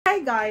Hi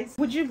guys,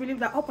 would you believe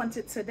that up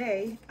until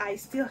today I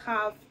still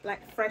have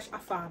like fresh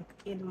afang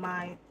in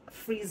my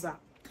freezer?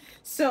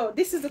 So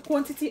this is the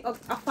quantity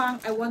of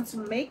afang I want to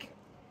make,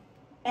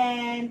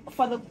 and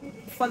for the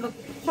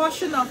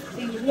portion of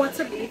the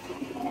water leaf.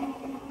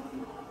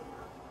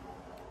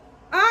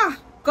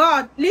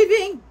 God,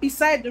 living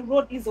beside the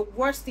road is the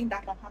worst thing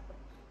that can happen.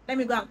 Let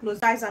me go and close.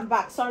 Guys, I'm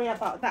back. Sorry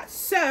about that.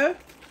 So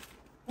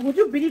would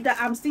you believe that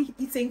I'm still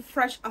eating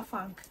fresh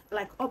afang?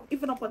 Like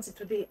even up until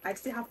today, I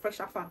still have fresh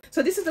afang.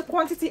 So this is the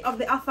quantity of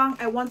the afang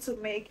I want to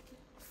make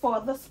for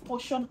this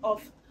portion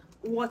of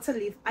water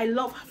leaf. I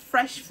love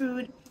fresh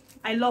food.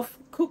 I love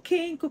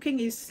cooking. Cooking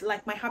is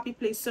like my happy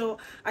place. So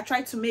I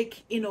try to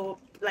make,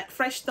 like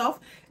fresh stuff.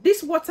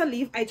 This water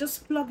leaf, I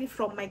just plug it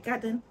from my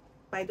garden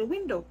by the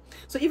window.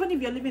 So even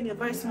if you're living in a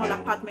very small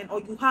apartment, or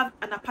you have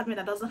an apartment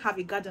that doesn't have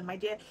a garden, my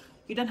dear,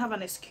 you don't have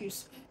an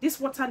excuse. This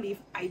water leaf,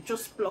 I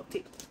just plucked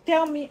it.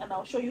 Tell me and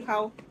I'll show you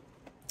how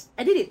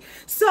I did it.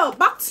 So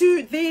back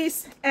to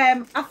this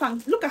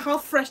afang. Look at how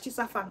fresh this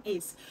afang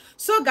is.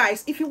 So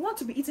guys, if you want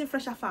to be eating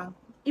fresh afang,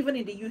 even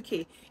in the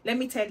UK, let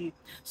me tell you.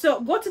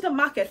 So go to the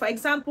market. For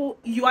example,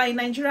 you are in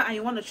Nigeria and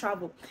you want to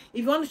travel.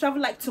 If you want to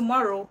travel like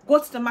tomorrow, go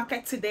to the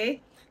market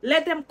today.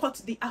 Let them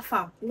cut the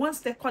afang. Once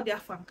they cut the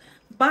afang,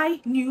 buy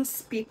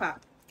newspaper.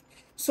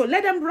 So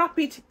let them wrap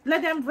it.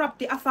 Let them wrap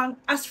the afang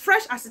as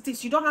fresh as it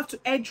is. You don't have to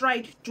air dry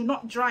it. Do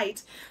not dry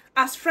it.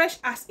 As fresh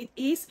as it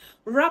is,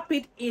 wrap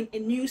it in a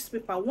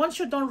newspaper. Once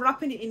you're done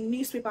wrapping it in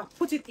newspaper,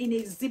 put it in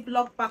a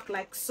Ziploc bag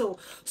like so.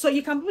 So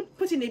you can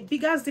put in a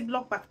bigger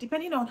Ziploc bag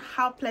depending on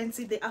how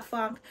plenty the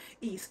afang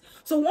is.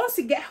 So once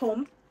you get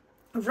home,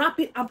 wrap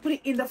it and put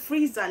it in the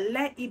freezer.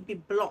 Let it be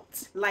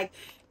blocked. Like,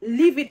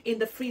 leave it in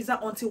the freezer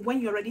until when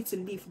you're ready to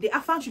leave. The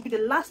afang should be the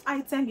last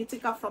item you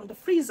take out from the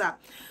freezer.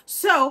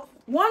 So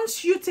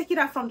once you take it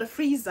out from the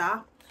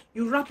freezer,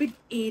 you wrap it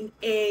in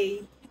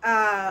a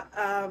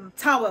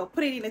towel.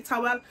 Put it in a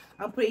towel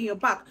and put it in your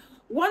bag.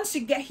 Once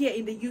you get here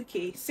in the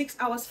UK, 6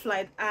 hours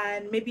flight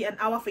and maybe an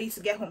hour for you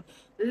to get home,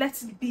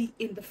 let it be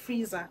in the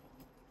freezer.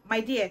 My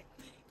dear,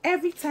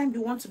 every time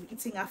you want to be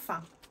eating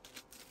afang,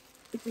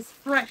 it is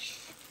fresh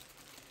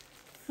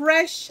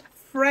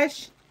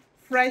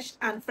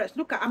and fresh.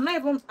 Look,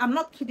 I'm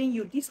not kidding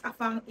you, this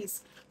afang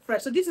is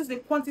fresh. So this is the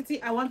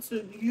quantity I want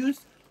to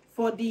use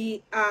for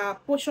the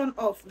portion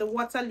of the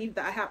water leaf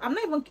that I have. I'm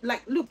not even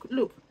like, look,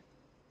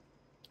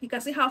 you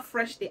can see how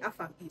fresh the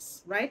afang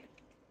is, right?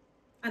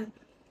 And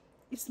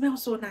it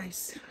smells so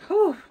nice.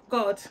 Oh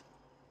God,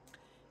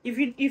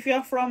 if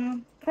you're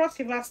from Cross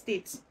River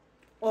State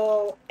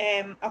or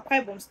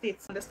Akwa Ibom State,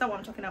 understand what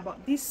I'm talking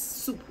about. This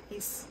soup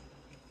is,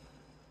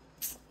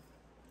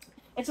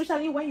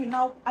 especially when you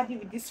now add it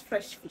with this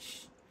fresh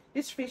fish.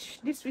 This fish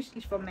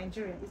is from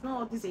Nigeria. It's not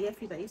all this air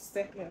fish that is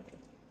set here.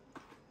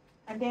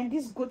 And then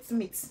this goat's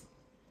meat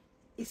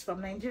is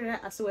from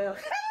Nigeria as well.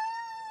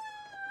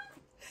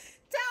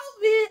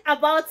 Tell me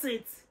about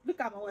it. Look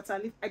at my water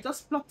leaf. I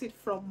just plucked it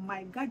from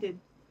my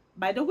garden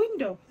by the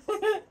window.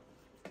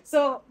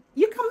 So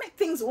you can make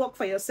things work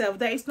for yourself.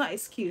 There is no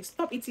excuse.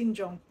 Stop eating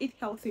junk. Eat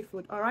healthy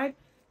food, all right?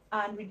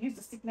 And reduce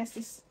the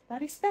sicknesses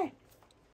that is there.